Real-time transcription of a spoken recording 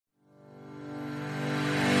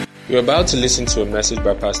You're about to listen to a message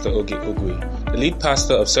by Pastor Oge Ogwe, the lead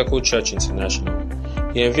pastor of Circle Church International.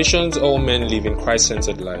 He envisions all men living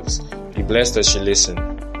Christ-centered lives. Be blessed as you listen.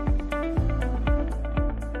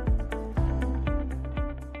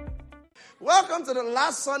 Welcome to the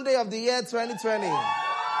last Sunday of the year 2020.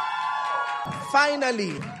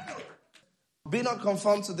 Finally, be not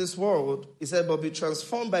conformed to this world, he said, but be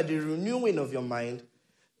transformed by the renewing of your mind.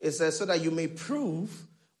 It says, so that you may prove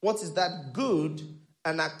what is that good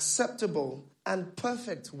and acceptable and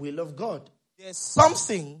perfect will of God. There's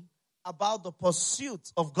something about the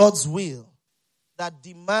pursuit of God's will that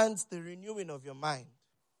demands the renewing of your mind.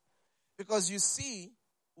 Because you see,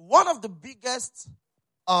 one of the biggest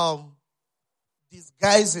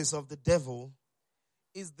disguises of the devil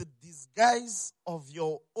is the disguise of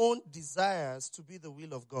your own desires to be the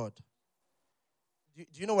will of God. Do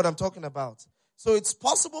you know what I'm talking about? So it's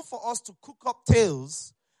possible for us to cook up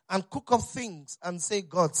tales and cook up things and say,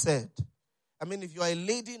 God said. I mean, if you are a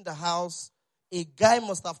lady in the house, a guy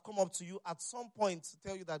must have come up to you at some point to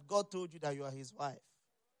tell you that God told you that you are his wife.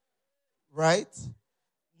 Right?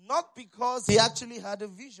 Not because he actually had a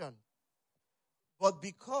vision, but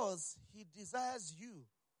because he desires you.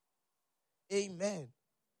 Amen.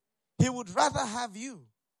 He would rather have you.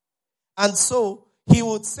 And so he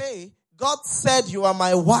would say, God said you are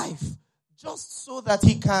my wife, just so that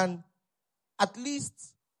he can at least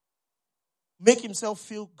make himself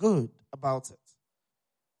feel good about it.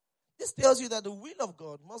 This tells you that the will of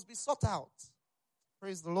God must be sought out.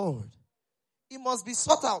 Praise the Lord. It must be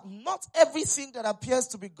sought out. Not everything that appears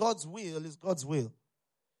to be God's will is God's will.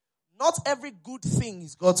 Not every good thing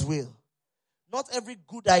is God's will. Not every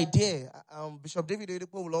good idea. Bishop David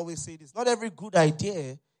Oyedepo will always say this. Not every good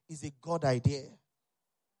idea is a God idea.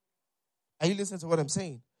 Are you listening to what I'm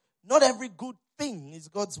saying? Not every good thing is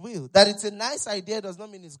God's will. That it's a nice idea does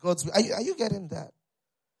not mean it's God's will. Are you getting that?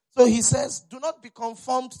 So he says, do not be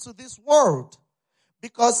conformed to this world,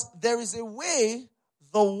 because there is a way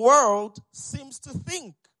the world seems to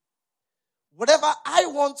think. Whatever I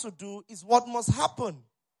want to do is what must happen.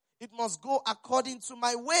 It must go according to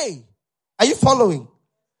my way. Are you following?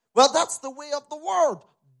 Well, that's the way of the world.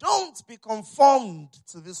 Don't be conformed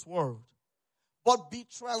to this world, but be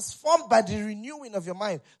transformed by the renewing of your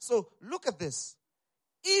mind. So look at this.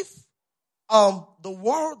 If the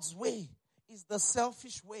world's way is the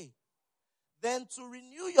selfish way, then to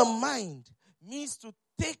renew your mind means to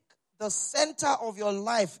take the center of your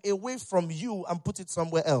life away from you and put it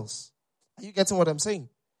somewhere else. Are you getting what I'm saying?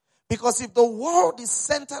 Because if the world is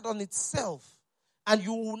centered on itself and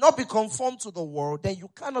you will not be conformed to the world, then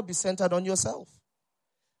you cannot be centered on yourself.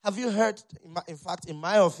 Have you heard, in fact, in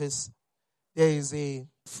my office, there is a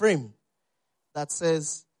frame that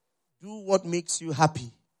says, do what makes you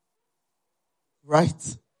happy.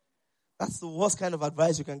 Right? That's the worst kind of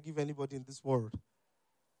advice you can give anybody in this world.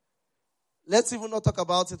 Let's even not talk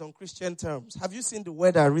about it on Christian terms. Have you seen the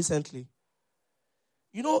weather recently?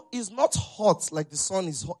 You know, it's not hot like the sun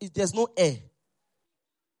is hot. There's no air.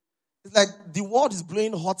 It's like the world is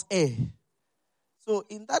blowing hot air. So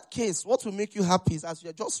in that case, what will make you happy is as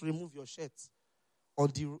you just remove your shirt or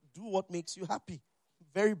do what makes you happy.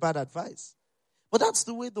 Very bad advice. But that's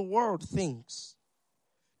the way the world thinks.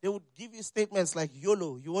 They would give you statements like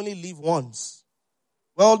YOLO, you only live once.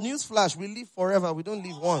 Well, newsflash, we live forever, we don't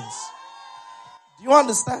live once. Do you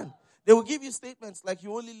understand? They will give you statements like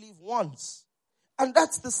you only live once. And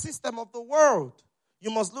that's the system of the world.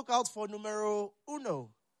 You must look out for numero uno.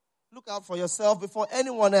 Look out for yourself before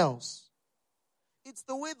anyone else. It's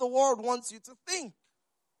the way the world wants you to think.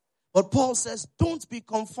 But Paul says, don't be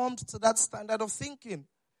conformed to that standard of thinking.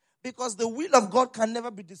 Because the will of God can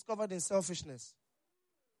never be discovered in selfishness.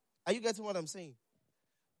 Are you getting what I'm saying?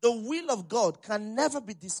 The will of God can never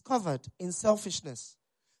be discovered in selfishness.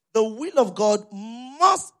 The will of God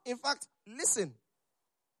must, in fact, listen.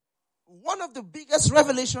 One of the biggest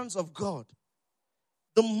revelations of God,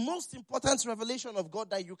 the most important revelation of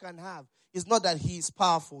God that you can have is not that he is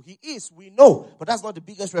powerful. He is, we know, but that's not the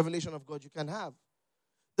biggest revelation of God you can have.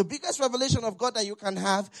 The biggest revelation of God that you can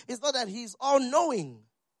have is not that he is all-knowing.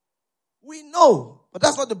 We know, but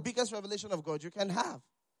that's not the biggest revelation of God you can have.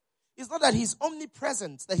 It's not that he's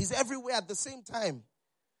omnipresent, that he's everywhere at the same time.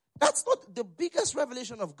 That's not the biggest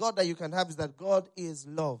revelation of God that you can have, is that God is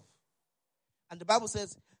love. And the Bible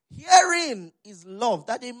says, herein is love,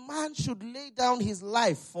 that a man should lay down his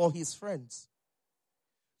life for his friends.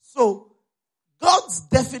 So, God's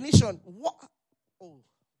definition, oh,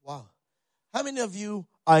 wow. How many of you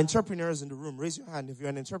are entrepreneurs in the room? Raise your hand. If you're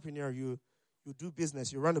an entrepreneur, you do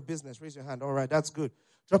business, you run a business, raise your hand. All right, that's good.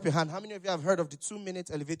 Drop your hand. How many of you have heard of the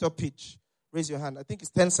 2-minute elevator pitch? Raise your hand. I think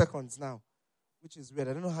it's 10 seconds now. which is weird.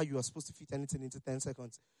 I don't know how you are supposed to fit anything into 10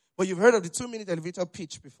 seconds. But you've heard of the 2-minute elevator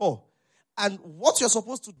pitch before. And what you're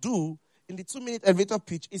supposed to do in the 2-minute elevator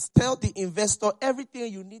pitch is tell the investor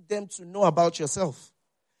everything you need them to know about yourself.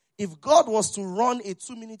 If God was to run a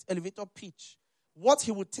 2-minute elevator pitch, what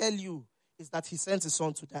he would tell you is that he sent his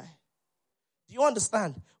son to die. Do you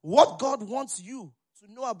understand? What God wants you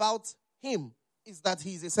to know about him is that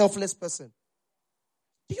he is a selfless person.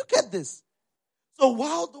 Do you get this? So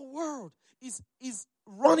while the world is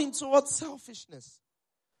running towards selfishness,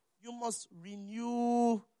 you must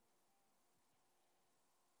renew.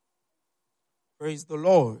 Praise the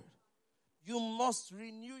Lord. You must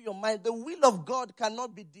renew your mind. The will of God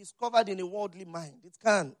cannot be discovered in a worldly mind. It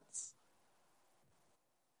can't.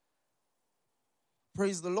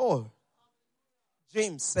 Praise the Lord.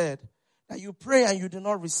 James said that you pray and you do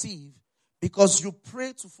not receive because you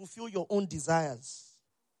pray to fulfill your own desires.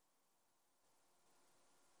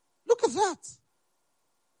 Look at that.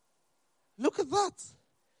 Look at that.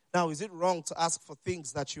 Now, is it wrong to ask for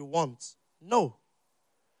things that you want? No.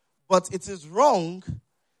 But it is wrong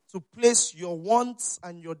to place your wants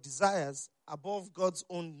and your desires above God's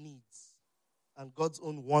own needs and God's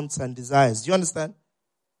own wants and desires. Do you understand?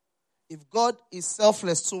 If God is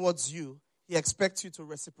selfless towards you, he expects you to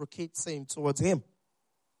reciprocate same towards him.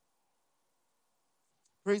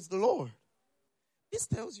 Praise the Lord. This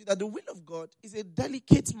tells you that the will of God is a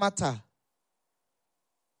delicate matter.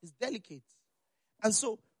 It's delicate. And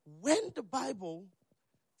so, when the Bible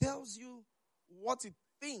tells you what it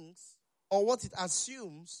thinks or what it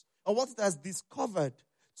assumes or what it has discovered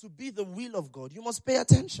to be the will of God, you must pay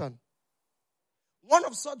attention. One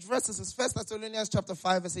of such verses is 1 Thessalonians chapter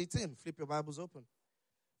 5 verse 18. Flip your Bibles open.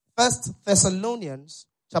 1 Thessalonians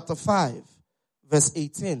chapter 5 verse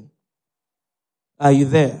 18. Are you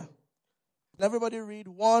there? Everybody read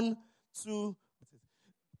 1, 2.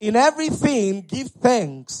 In everything give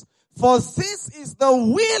thanks, for this is the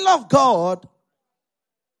will of God.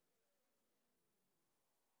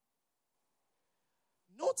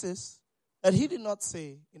 Notice that he did not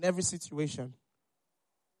say in every situation.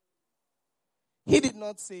 He did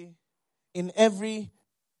not say in every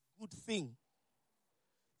good thing.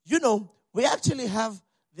 You know, we actually have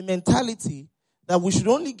the mentality that we should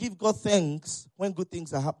only give God thanks when good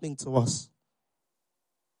things are happening to us.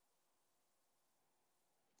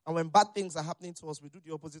 And when bad things are happening to us, we do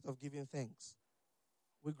the opposite of giving thanks.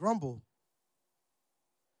 We grumble.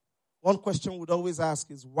 One question we'd always ask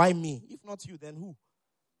is, why me? If not you, then who?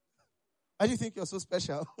 Why do you think you're so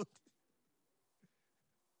special?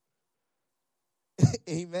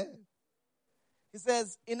 Amen. He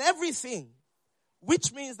says, in everything,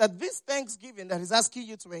 which means that this thanksgiving that he's asking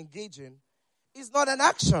you to engage in is not an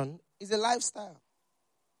action, it's a lifestyle.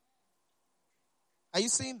 Are you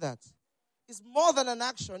seeing that? It's more than an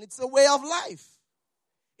action, it's a way of life.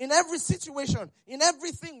 In every situation, in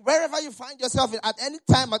everything, wherever you find yourself, at any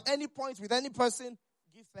time, at any point, with any person,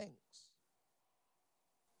 give thanks.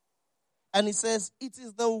 And he says, it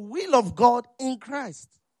is the will of God in Christ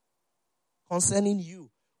concerning you.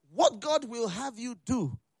 What God will have you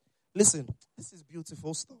do. Listen, this is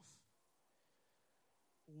beautiful stuff.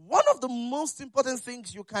 One of the most important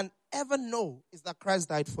things you can ever know is that Christ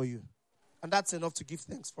died for you. And that's enough to give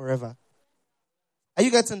thanks forever. Are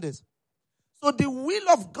you getting this? So the will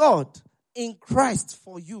of God in Christ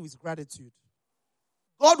for you is gratitude.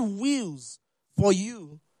 God wills for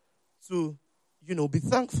you to, be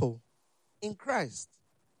thankful in Christ.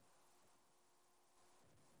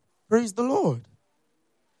 Praise the Lord.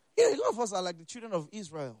 A lot of us are like the children of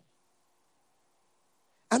Israel.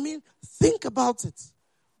 I mean, think about it.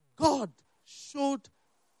 God showed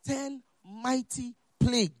 10 mighty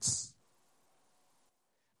plagues.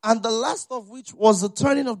 And the last of which was the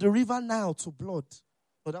turning of the river Nile to blood.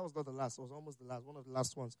 No, that was not the last. It was almost the last. One of the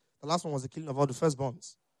last ones. The last one was the killing of all the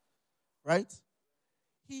firstborns. Right?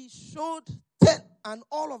 He showed 10. And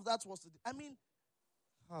all of that was...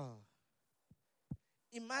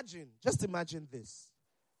 Just imagine this.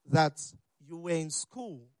 That you were in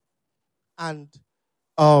school and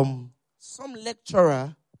some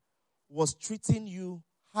lecturer was treating you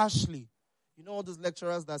harshly. You know all those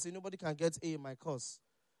lecturers that say, nobody can get A in my course.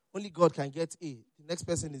 Only God can get A. The next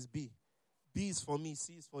person is B. B is for me,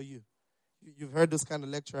 C is for you. You've heard those kind of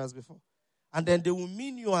lecturers before. And then they will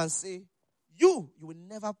mean you and say, you will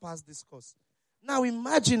never pass this course. Now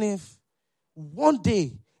imagine if one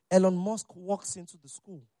day Elon Musk walks into the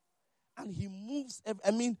school and he moves,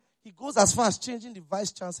 he goes as far as changing the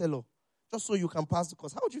vice chancellor just so you can pass the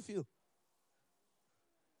course. How would you feel?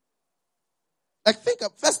 Think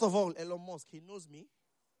of, first of all, Elon Musk, he knows me.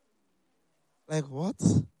 What?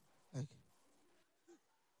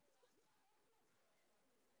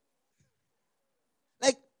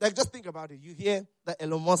 Like, just think about it. You hear that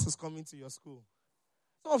Elon Musk is coming to your school.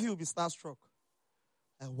 Some of you will be starstruck.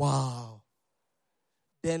 Like, wow.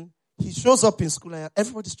 Then he shows up in school and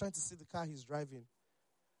everybody's trying to see the car he's driving.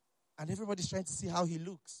 And everybody's trying to see how he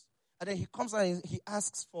looks. And then he comes out and he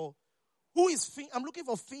asks for, who is Fin? I'm looking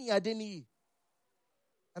for Fin Adeniyi.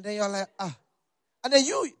 And then you're like, And then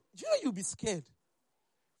you'll be scared.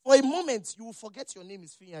 For a moment, you will forget your name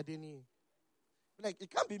is Fin Adeniyi. Like, it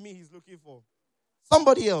can't be me he's looking for.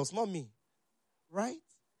 Somebody else, not me. Right?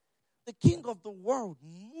 The king of the world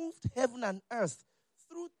moved heaven and earth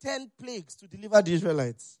through 10 plagues to deliver the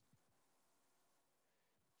Israelites.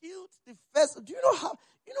 Healed the first. Do you know how?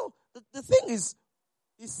 The thing is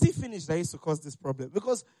see finish that used to cause this problem.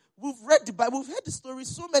 Because we've read the Bible, we've heard the story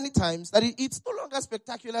so many times that it's no longer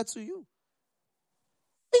spectacular to you.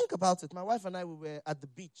 Think about it. My wife and I, we were at the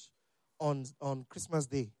beach on Christmas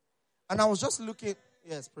Day. And I was just looking,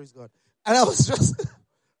 yes, praise God. And I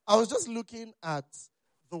was just looking at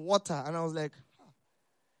the water, and I was like,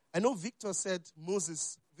 I know Victor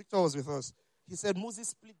was with us. He said Moses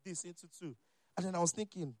split this into two. And then I was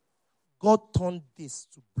thinking, God turned this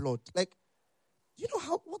to blood. Like, do you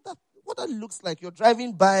know what that looks like? You're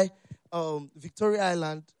driving by Victoria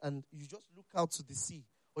Island, and you just look out to the sea.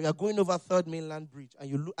 Or you're going over Third Mainland Bridge, and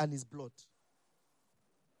you look, and it's blood.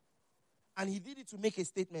 And he did it to make a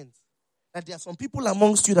statement that there are some people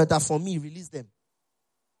amongst you that are for me, release them.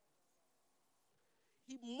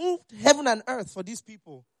 He moved heaven and earth for these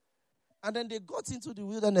people. And then they got into the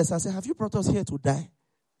wilderness and said, have you brought us here to die?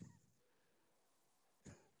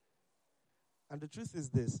 And the truth is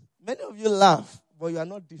this. Many of you laugh, but you are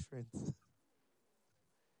not different.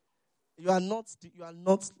 You are not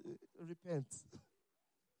repent.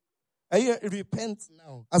 Are you repent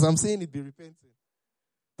now? As I'm saying it, be repenting.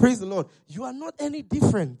 Praise the Lord. You are not any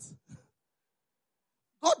different.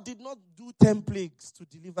 God did not do 10 plagues to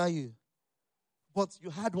deliver you. But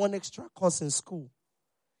you had one extra course in school.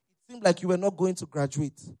 It seemed like you were not going to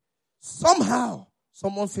graduate. Somehow,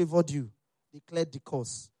 someone favored you. They cleared the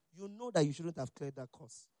course. You know that you shouldn't have cleared that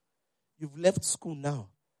course. You've left school now.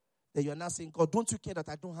 Then you are now saying, God, don't you care that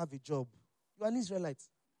I don't have a job? You are an Israelite.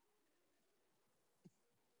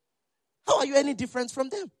 How are you any different from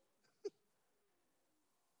them?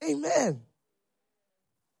 Amen.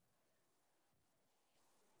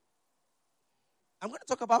 I'm going to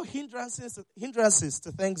talk about hindrances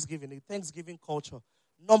to Thanksgiving, the Thanksgiving culture.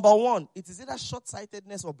 Number one, it is either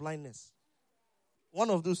short-sightedness or blindness.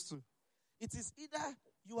 One of those two. It is either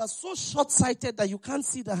you are so short-sighted that you can't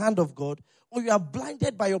see the hand of God, or you are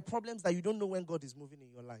blinded by your problems that you don't know when God is moving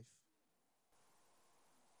in your life.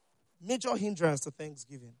 Major hindrance to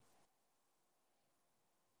Thanksgiving.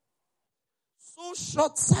 So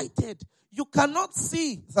short-sighted, you cannot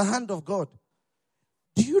see the hand of God.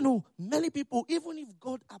 Do you know, many people, even if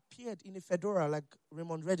God appeared in a fedora like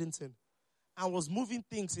Raymond Reddington and was moving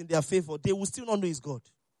things in their favor, they will still not know it's God.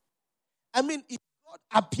 I mean, if God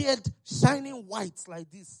appeared shining white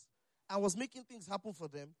like this and was making things happen for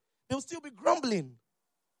them, they will still be grumbling.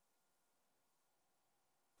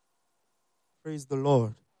 Praise the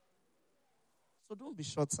Lord. So don't be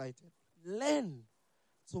short-sighted. Learn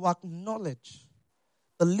to acknowledge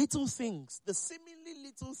the little things, the seemingly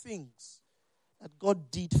little things that God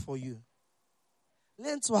did for you.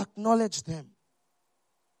 Learn to acknowledge them.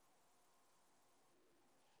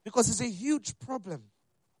 Because it's a huge problem.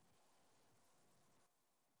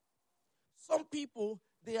 Some people,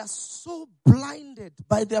 they are so blinded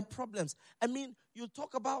by their problems. I mean, you're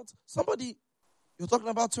talking about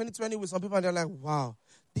 2020 with some people and they're like, wow,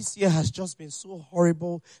 this year has just been so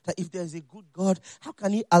horrible that if there's a good God, how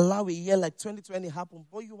can he allow a year like 2020 happen?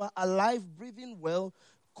 But you are alive, breathing well,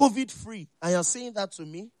 COVID-free. And you're saying that to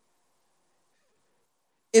me?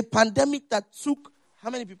 A pandemic that took, how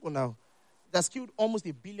many people now? That's killed almost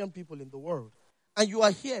 1 billion people in the world. And you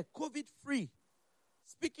are here, COVID-free,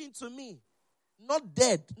 speaking to me, not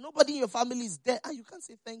dead. Nobody in your family is dead. And you can't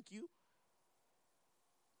say thank you.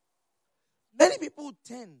 Many people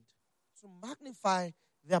tend to magnify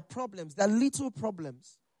their problems, their little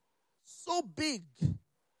problems, so big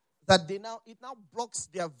that it now blocks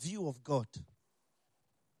their view of God.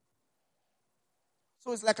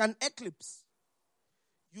 So it's like an eclipse.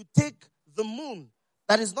 You take the moon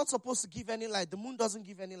that is not supposed to give any light. The moon doesn't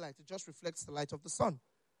give any light. It just reflects the light of the sun.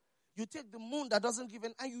 You take the moon that doesn't give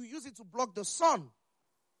any, and you use it to block the sun.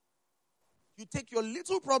 You take your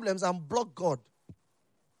little problems and block God.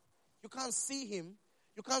 You can't see him.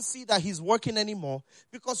 You can't see that he's working anymore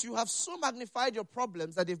because you have so magnified your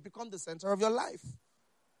problems that they've become the center of your life.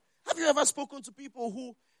 Have you ever spoken to people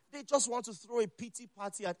who they just want to throw a pity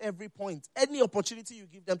party at every point? Any opportunity you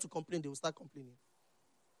give them to complain, they will start complaining.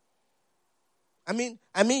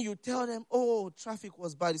 You tell them, oh, traffic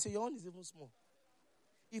was bad. You say, your own is even small.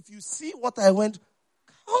 If you see what I went,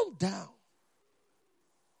 calm down.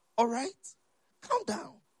 All right? Calm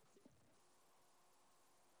down.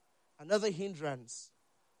 Another hindrance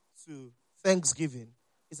to thanksgiving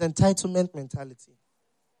is entitlement mentality.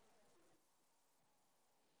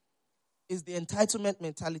 Is the entitlement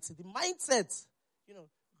mentality. The mindset,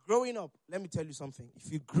 growing up, let me tell you something.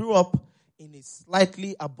 If you grew up in a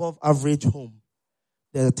slightly above average home,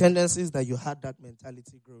 there are tendencies that you had that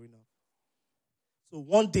mentality growing up. So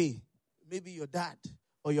one day, maybe your dad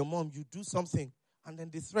or your mom, you do something, and then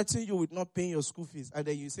they threaten you with not paying your school fees, and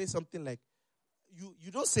then you say something like,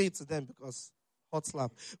 you don't say it to them because hot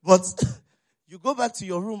slap, but you go back to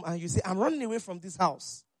your room and you say, I'm running away from this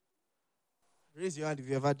house. Raise your hand if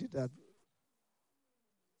you ever did that.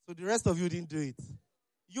 So the rest of you didn't do it.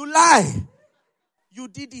 You lie. You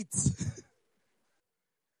did it.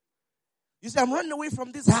 You say, I'm running away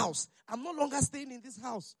from this house. I'm no longer staying in this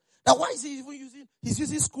house. Now, why is he even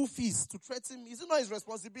using school fees to threaten me? Is it not his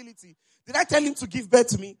responsibility? Did I tell him to give birth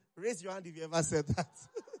to me? Raise your hand if you ever said that.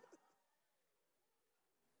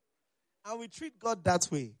 And we treat God that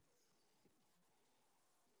way.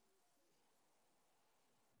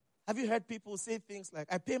 Have you heard people say things like,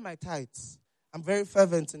 I pay my tithes. I'm very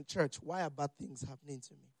fervent in church. Why are bad things happening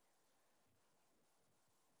to me?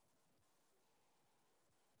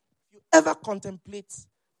 If you ever contemplate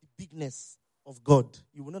the bigness of God,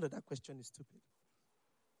 you will know that question is stupid.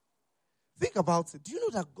 Think about it. Do you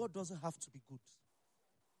know that God doesn't have to be good?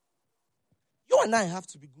 You and I have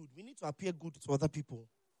to be good. We need to appear good to other people.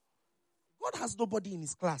 God has nobody in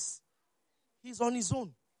his class. He's on his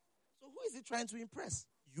own. So who is he trying to impress?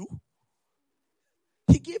 You.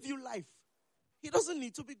 He gave you life. He doesn't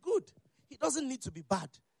need to be good. He doesn't need to be bad.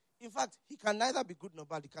 In fact, he can neither be good nor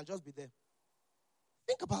bad. He can just be there.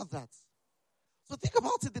 Think about that. So think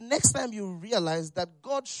about it the next time you realize that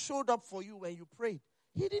God showed up for you when you prayed.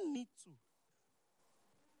 He didn't need to.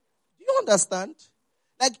 Do you understand?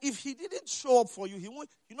 Like, if he didn't show up for you, he won't.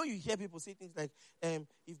 You hear people say things like,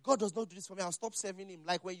 if God does not do this for me, I'll stop serving him.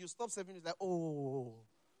 Like, when you stop serving him, it's like, oh,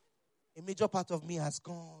 a major part of me has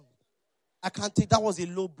gone. I can't take, that was a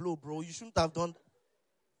low blow, bro. You shouldn't have done.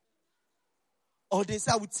 Or they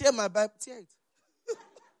say, I will tear my Bible. Tear it.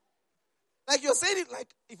 Like, you're saying it like,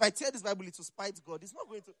 if I tear this Bible, it will spite God. It's not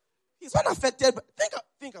going to. He's not affected. But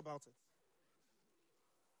think about it.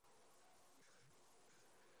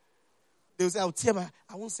 They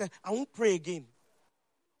will say, I won't pray again.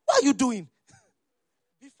 What are you doing?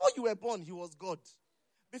 Before you were born, he was God.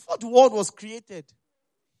 Before the world was created,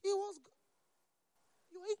 he was God.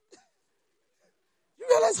 You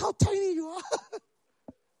realize how tiny you are?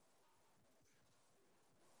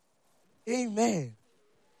 Amen.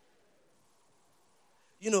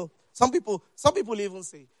 Some people even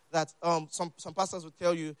say that some pastors will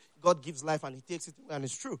tell you God gives life and he takes it away, and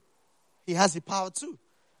it's true. He has the power too.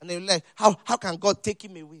 And they're like, how can God take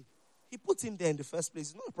him away? He put him there in the first place.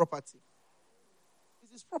 It's not a property.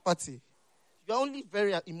 It's his property. You're only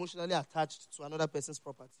very emotionally attached to another person's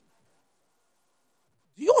property.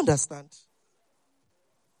 Do you understand?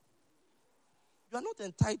 You are not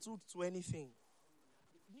entitled to anything.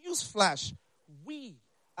 Newsflash, we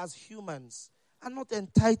as humans are not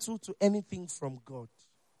entitled to anything from God.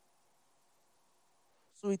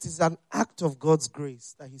 So it is an act of God's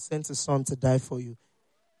grace that he sent his son to die for you.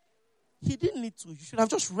 He didn't need to. You should have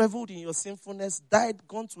just reveled in your sinfulness, died,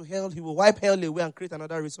 gone to hell. He will wipe hell away and create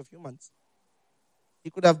another race of humans.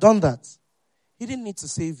 He could have done that. He didn't need to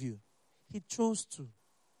save you. He chose to.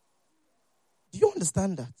 Do you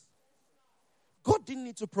understand that? God didn't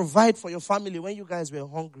need to provide for your family when you guys were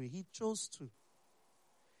hungry. He chose to.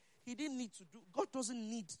 He didn't need to do. God doesn't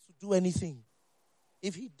need to do anything.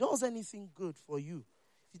 If he does anything good for you,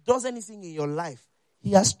 if he does anything in your life,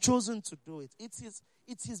 he has chosen to do it. It's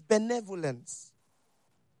his benevolence.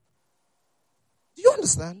 Do you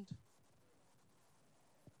understand?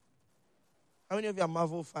 How many of you are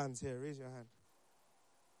Marvel fans here? Raise your hand.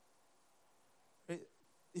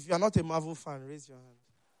 If you are not a Marvel fan, raise your hand.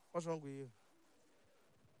 What's wrong with you?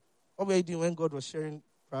 What were you doing when God was sharing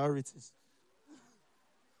priorities?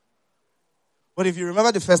 But if you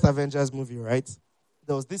remember the first Avengers movie, right?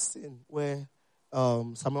 There was this scene where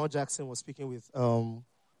Samuel Jackson was speaking with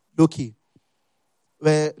Loki.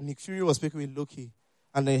 Where Nick Fury was speaking with Loki.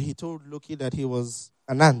 And then he told Loki that he was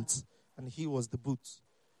an ant. And he was the boot.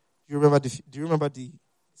 Do you remember the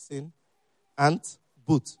scene? Ant,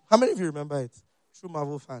 boot. How many of you remember it? True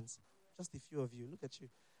Marvel fans. Just a few of you. Look at you.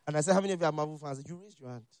 And I said, how many of you are Marvel fans? You raised your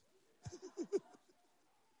hand.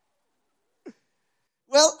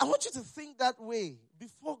 Well, I want you to think that way.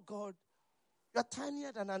 Before God You're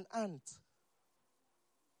tinier than an ant.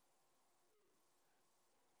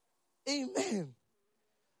 Amen.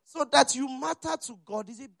 So that you matter to God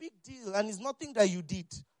is a big deal, and it's nothing that you did.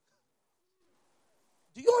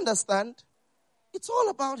 Do you understand? It's all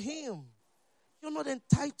about Him. You're not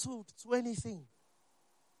entitled to anything.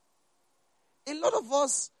 A lot of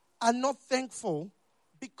us are not thankful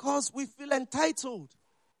because we feel entitled.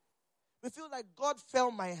 We feel like God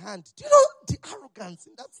felt my hand. Do you know the arrogance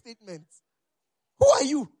in that statement? Who are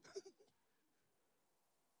you?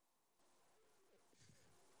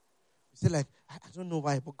 You say like, I don't know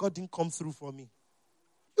why, but God didn't come through for me.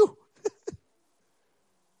 You.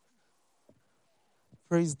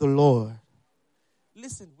 Praise the Lord.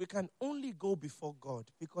 Listen, we can only go before God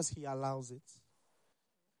because He allows it.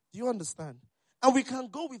 Do you understand? And we can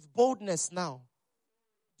go with boldness now.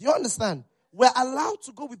 Do you understand? We're allowed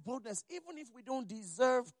to go with boldness even if we don't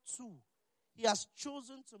deserve to. He has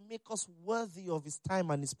chosen to make us worthy of His time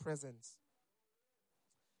and His presence.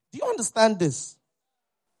 Do you understand this?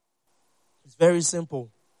 It's very simple.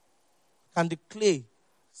 Can the clay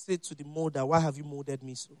say to the molder, why have you molded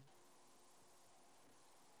me so?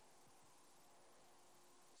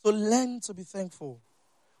 So learn to be thankful.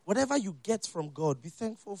 Whatever you get from God, be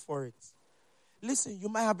thankful for it. Listen, you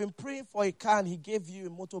might have been praying for a car and He gave you a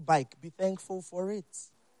motorbike. Be thankful for it.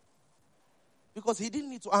 Because He didn't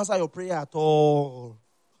need to answer your prayer at all.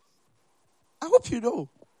 I hope you know.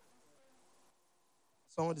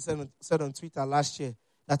 Someone said on Twitter last year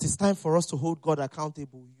that it's time for us to hold God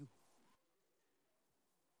accountable.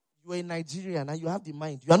 You are in Nigeria and you have the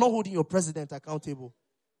mind. You are not holding your president accountable.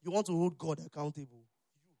 You want to hold God accountable.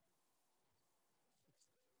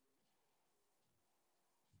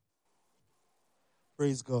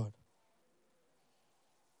 Praise God.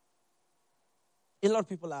 A lot of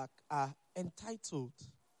people are entitled.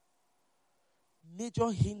 Major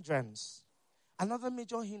hindrance. Another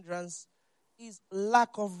major hindrance is lack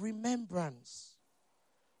of remembrance.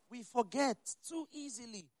 We forget too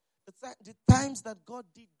easily the times that God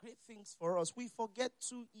did great things for us. We forget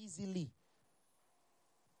too easily.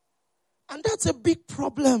 And that's a big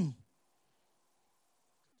problem.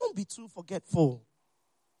 Don't be too forgetful.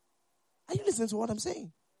 Are you listening to what I'm saying?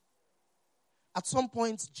 At some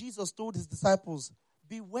point, Jesus told His disciples,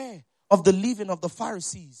 beware of the leaven of the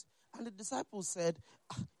Pharisees. And the disciples said,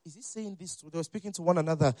 is He saying this to us? They were speaking to one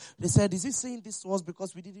another. They said, is He saying this to us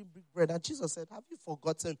because we didn't bring bread? And Jesus said, have you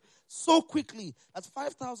forgotten so quickly that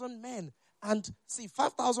 5,000 men, and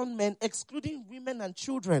 5,000 men, excluding women and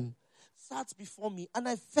children, sat before me, and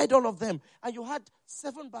I fed all of them. And you had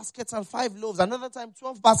 7 baskets and 5 loaves. Another time,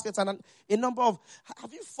 12 baskets and a number of...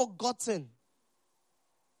 Have you forgotten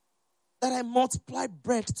that I multiplied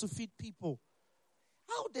bread to feed people?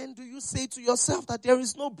 How then do you say to yourself that there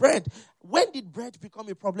is no bread? When did bread become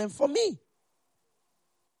a problem for me?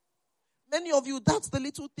 Many of you, that's the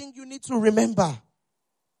little thing you need to remember.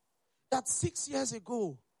 That 6 years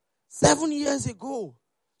ago, 7 years ago,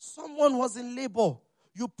 someone was in labor.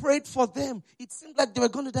 You prayed for them. It seemed like they were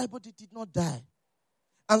going to die, but they did not die.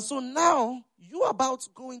 And so now, you are about to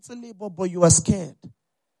go into labor, but you are scared.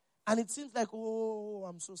 And it seems like, oh,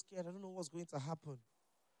 I'm so scared. I don't know what's going to happen.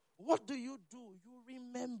 What do? You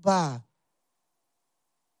remember. Are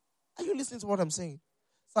you listening to what I'm saying?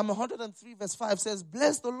 Psalm 103 verse 5 says,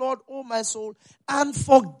 bless the Lord, O my soul, and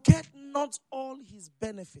forget not all His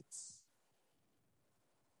benefits.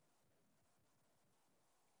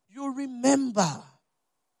 You remember.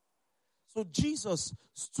 So Jesus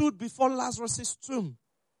stood before Lazarus' tomb.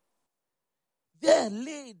 There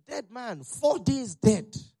lay a dead man, 4 days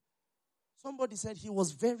dead. Somebody said he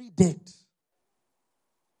was very dead.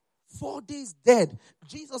 4 days dead.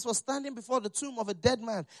 Jesus was standing before the tomb of a dead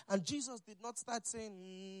man. And Jesus did not start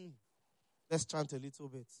saying, let's chant a little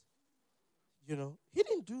bit. You know, He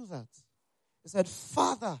didn't do that. He said,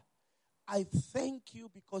 Father, I thank You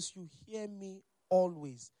because You hear me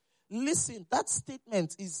always. Listen, that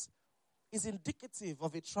statement is indicative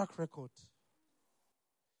of a track record.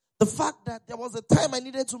 The fact that there was a time I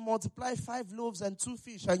needed to multiply 5 loaves and 2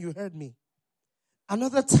 fish and You heard me.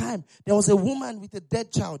 Another time, there was a woman with a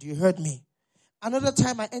dead child. You heard me. Another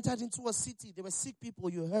time, I entered into a city. There were sick people.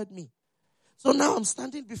 You heard me. So now I'm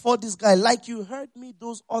standing before this guy like You heard me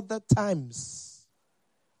those other times.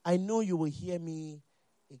 I know You will hear me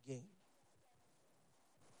again.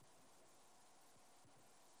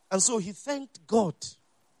 And so he thanked God.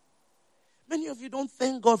 Many of you don't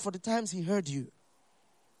thank God for the times He heard you.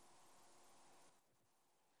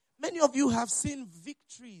 Many of you have seen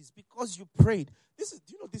victories because you prayed. Do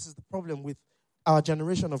you know this is the problem with our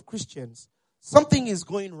generation of Christians? Something is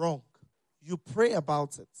going wrong. You pray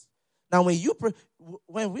about it. Now,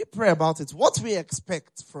 when we pray about it, what we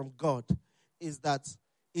expect from God is that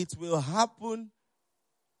it will happen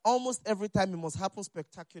almost every time. It must happen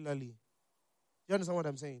spectacularly. You understand what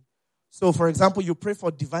I'm saying? So, for example, you pray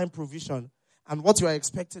for divine provision, and what you are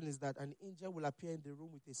expecting is that an angel will appear in the room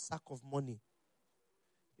with a sack of money.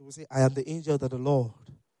 He will say, I am the angel that the Lord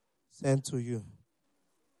sent to you.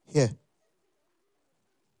 Here.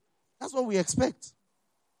 That's what we expect.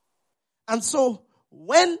 And so,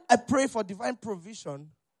 when I pray for divine provision,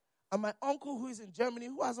 and my uncle who is in Germany,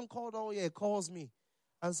 who hasn't called all year, calls me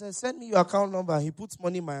and says, send me your account number. He puts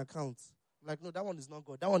money in my account. I'm like, no, that one is not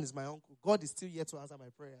God. That one is my uncle. God is still yet to answer my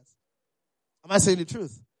prayers. Am I saying the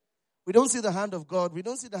truth? We don't see the hand of God. We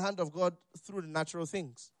don't see the hand of God through the natural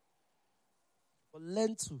things. But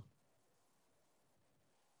learn to.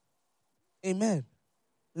 Amen.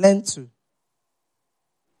 Learn to.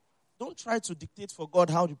 Don't try to dictate for God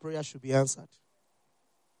how the prayer should be answered.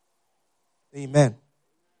 Amen.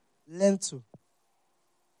 Learn to.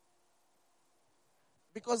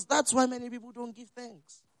 Because that's why many people don't give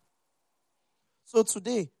thanks. So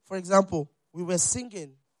today, for example, we were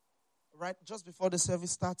singing, right, just before the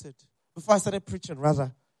service started. Before I started preaching,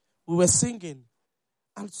 rather. We were singing.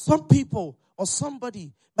 And some people or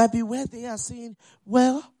somebody might be where they are saying,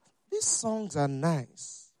 well, these songs are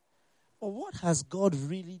nice. But what has God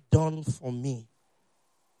really done for me?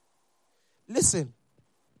 Listen.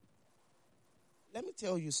 Let me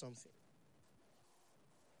tell you something.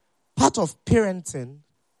 Part of parenting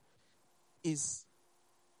is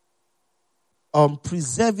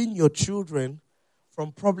preserving your children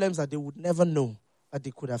from problems that they would never know that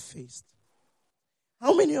they could have faced.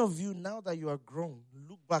 How many of you, now that you are grown,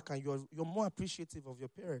 look back and you're more appreciative of your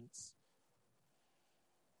parents?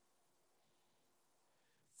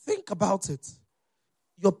 Think about it.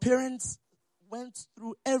 Your parents went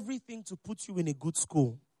through everything to put you in a good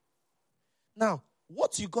school. Now,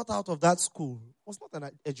 what you got out of that school was not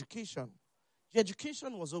an education. The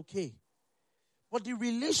education was okay. But the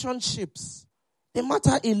relationships, they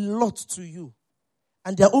matter a lot to you.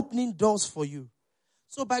 And they're opening doors for you.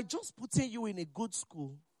 So by just putting you in a good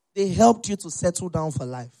school, they helped you to settle down for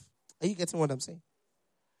life. Are you getting what I'm saying?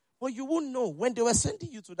 But you won't know. When they were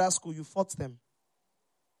sending you to that school, you fought them.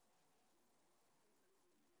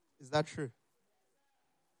 Is that true?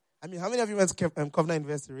 I mean, how many of you went to Covenant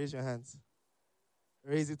University? Raise your hands.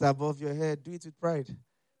 Raise it above your head. Do it with pride.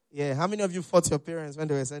 Yeah. How many of you fought your parents when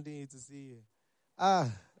they were sending you to see you? But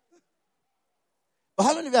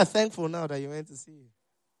how many of you are thankful now that you went to see you?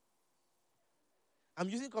 I'm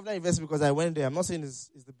using Covenant University because I went there. I'm not saying it's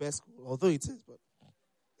the best school, although it is. But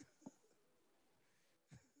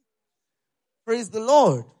praise the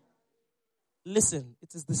Lord. Listen,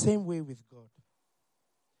 it is the same way with God.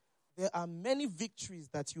 There are many victories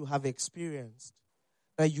that you have experienced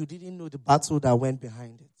that you didn't know the battle that went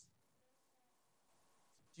behind it.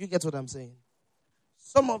 Do you get what I'm saying?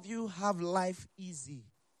 Some of you have life easy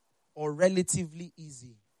or relatively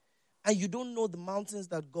easy, and you don't know the mountains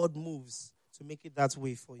that God moves to make it that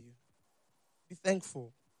way for you. Be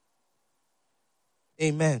thankful.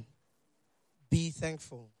 Amen. Be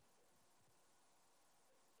thankful.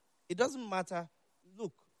 It doesn't matter.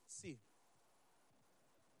 Look, see.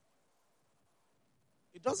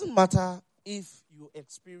 It doesn't matter if you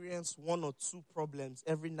experience one or two problems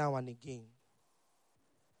every now and again.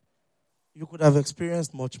 You could have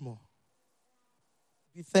experienced much more.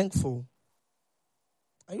 Be thankful.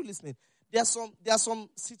 Are you listening? There are some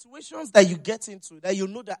situations that you get into that you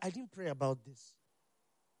know that I didn't pray about this.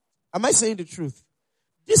 Am I saying the truth?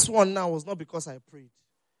 This one now was not because I prayed.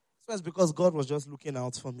 This was because God was just looking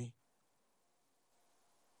out for me.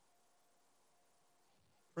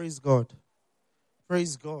 Praise God.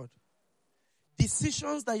 Praise God.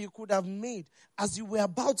 Decisions that you could have made as you were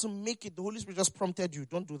about to make it, the Holy Spirit just prompted you.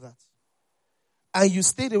 Don't do that. And you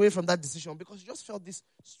stayed away from that decision because you just felt this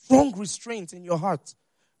strong restraint in your heart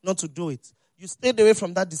not to do it. You stayed away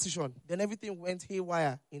from that decision. Then everything went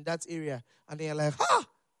haywire in that area. And then you're like,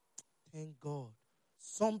 thank God.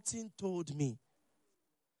 Something told me.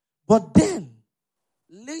 But then,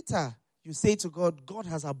 later, you say to God, God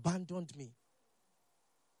has abandoned me.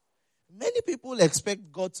 Many people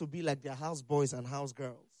expect God to be like their house boys and house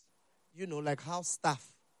girls. You know, like house staff.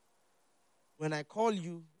 When I call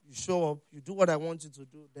you, you show up, you do what I want you to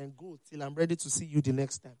do, then go till I'm ready to see you the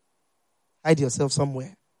next time. Hide yourself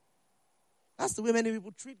somewhere. That's the way many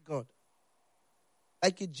people treat God.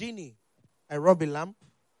 Like a genie. I rub a lamp,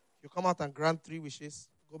 you come out and grant 3 wishes,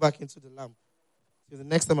 go back into the lamp. Till the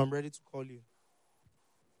next time I'm ready to call you.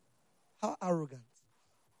 How arrogant.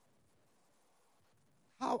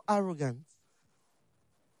 How arrogant.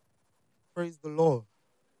 Praise the Lord.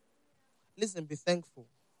 Listen, be thankful.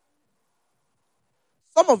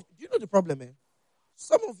 Do you know the problem, eh?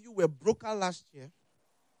 Some of you were broker last year.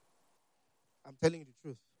 I'm telling you the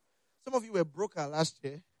truth. Some of you were broker last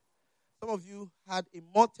year. Some of you had a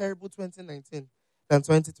more terrible 2019 than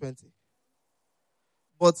 2020.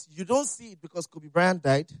 But you don't see it because Kobe Bryant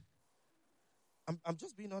died. I'm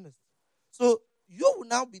just being honest. So you will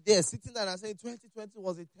now be there sitting there and saying 2020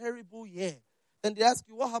 was a terrible year. Then they ask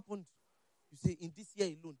you, what happened? You say, in this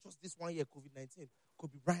year alone, just this 1 year, COVID-19,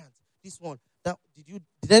 Kobe Bryant, this one. Did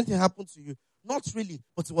anything happen to you? Not really,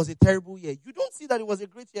 but it was a terrible year. You don't see that it was a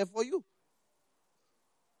great year for you.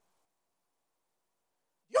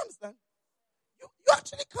 You understand? You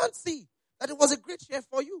actually can't see that it was a great year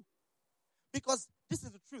for you. Because this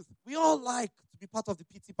is the truth. We all like to be part of the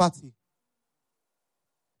pity party.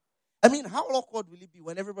 I mean, how awkward will it be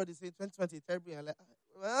when everybody says 2020 is terrible? And like,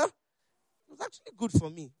 well, it was actually good for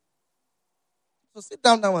me. So sit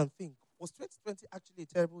down now and think. Was 2020 actually a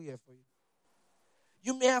terrible year for you?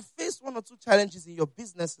 You may have faced one or two challenges in your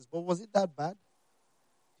businesses, but was it that bad?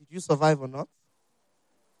 Did you survive or not?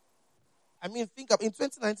 I mean, think of in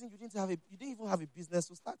 2019 you didn't even have a business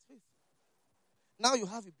to start with. Now you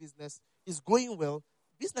have a business, it's going well.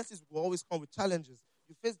 Businesses will always come with challenges.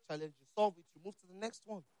 You face the challenge, you solve it, you move to the next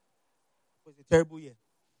one. It was a terrible year.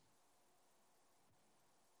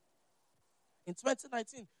 In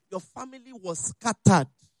 2019, your family was scattered.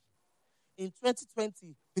 In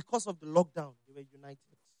 2020, because of the lockdown, they were united.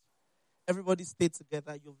 Everybody stayed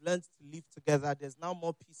together. You've learned to live together. There's now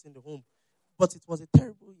more peace in the home. But it was a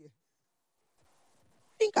terrible year.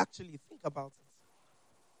 Think about it.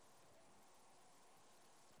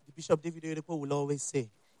 The Bishop David Oyedepo will always say,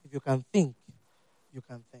 if you can think, you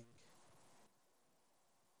can think.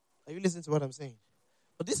 Are you listening to what I'm saying?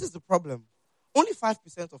 But this is the problem. Only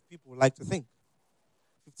 5% of people like to think.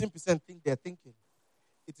 15% think they're thinking.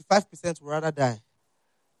 85% would rather die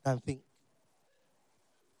than think.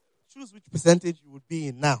 Choose which percentage you would be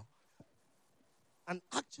in now. And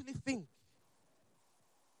actually think.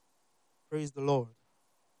 Praise the Lord.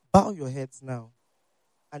 Bow your heads now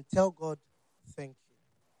and tell God, thank you.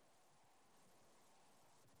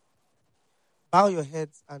 Bow your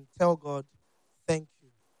heads and tell God, thank you.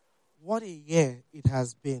 What a year it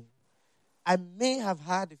has been. I may have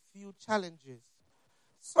had a few challenges.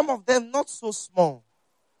 Some of them not so small,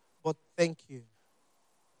 but thank you.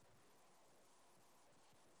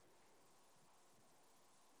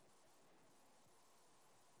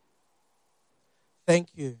 Thank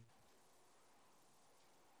you.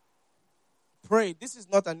 Pray. This is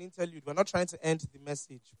not an interlude. We're not trying to end the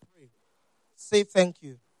message. Pray. Say thank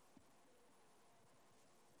you.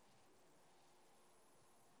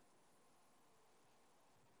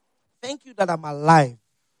 Thank you that I'm alive.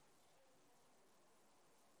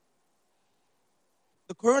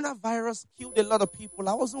 The coronavirus killed a lot of people.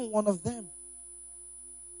 I wasn't one of them.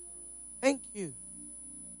 Thank you.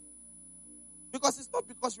 Because it's not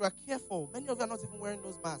because you are careful. Many of you are not even wearing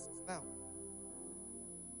those masks now.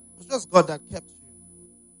 It's just God that kept you.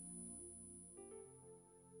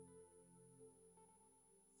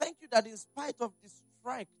 Thank you that in spite of the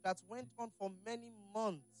strike that went on for many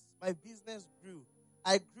months, my business grew.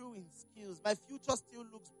 I grew in skills. My future still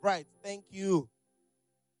looks bright. Thank you.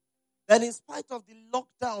 That in spite of the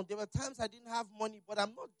lockdown, there were times I didn't have money, but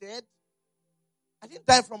I'm not dead. I didn't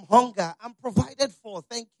die from hunger. I'm provided for.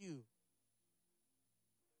 Thank you.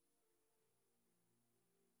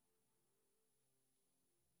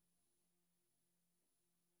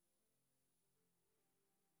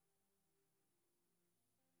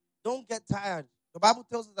 Don't get tired. The Bible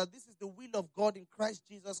tells us that this is the will of God in Christ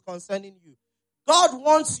Jesus concerning you. God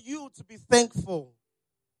wants you to be thankful.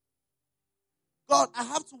 God, I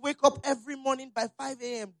have to wake up every morning by 5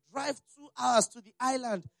 a.m., drive 2 hours to the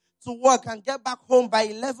island to work and get back home by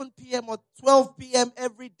 11 p.m. or 12 p.m.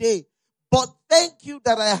 every day. But thank you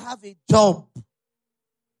that I have a job.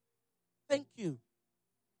 Thank you.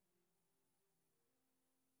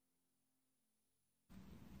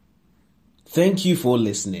 Thank you for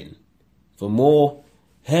listening. For more,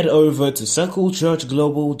 head over to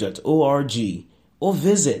circlechurchglobal.org or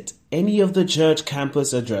visit any of the church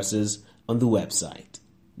campus addresses on the website.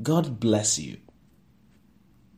 God bless you.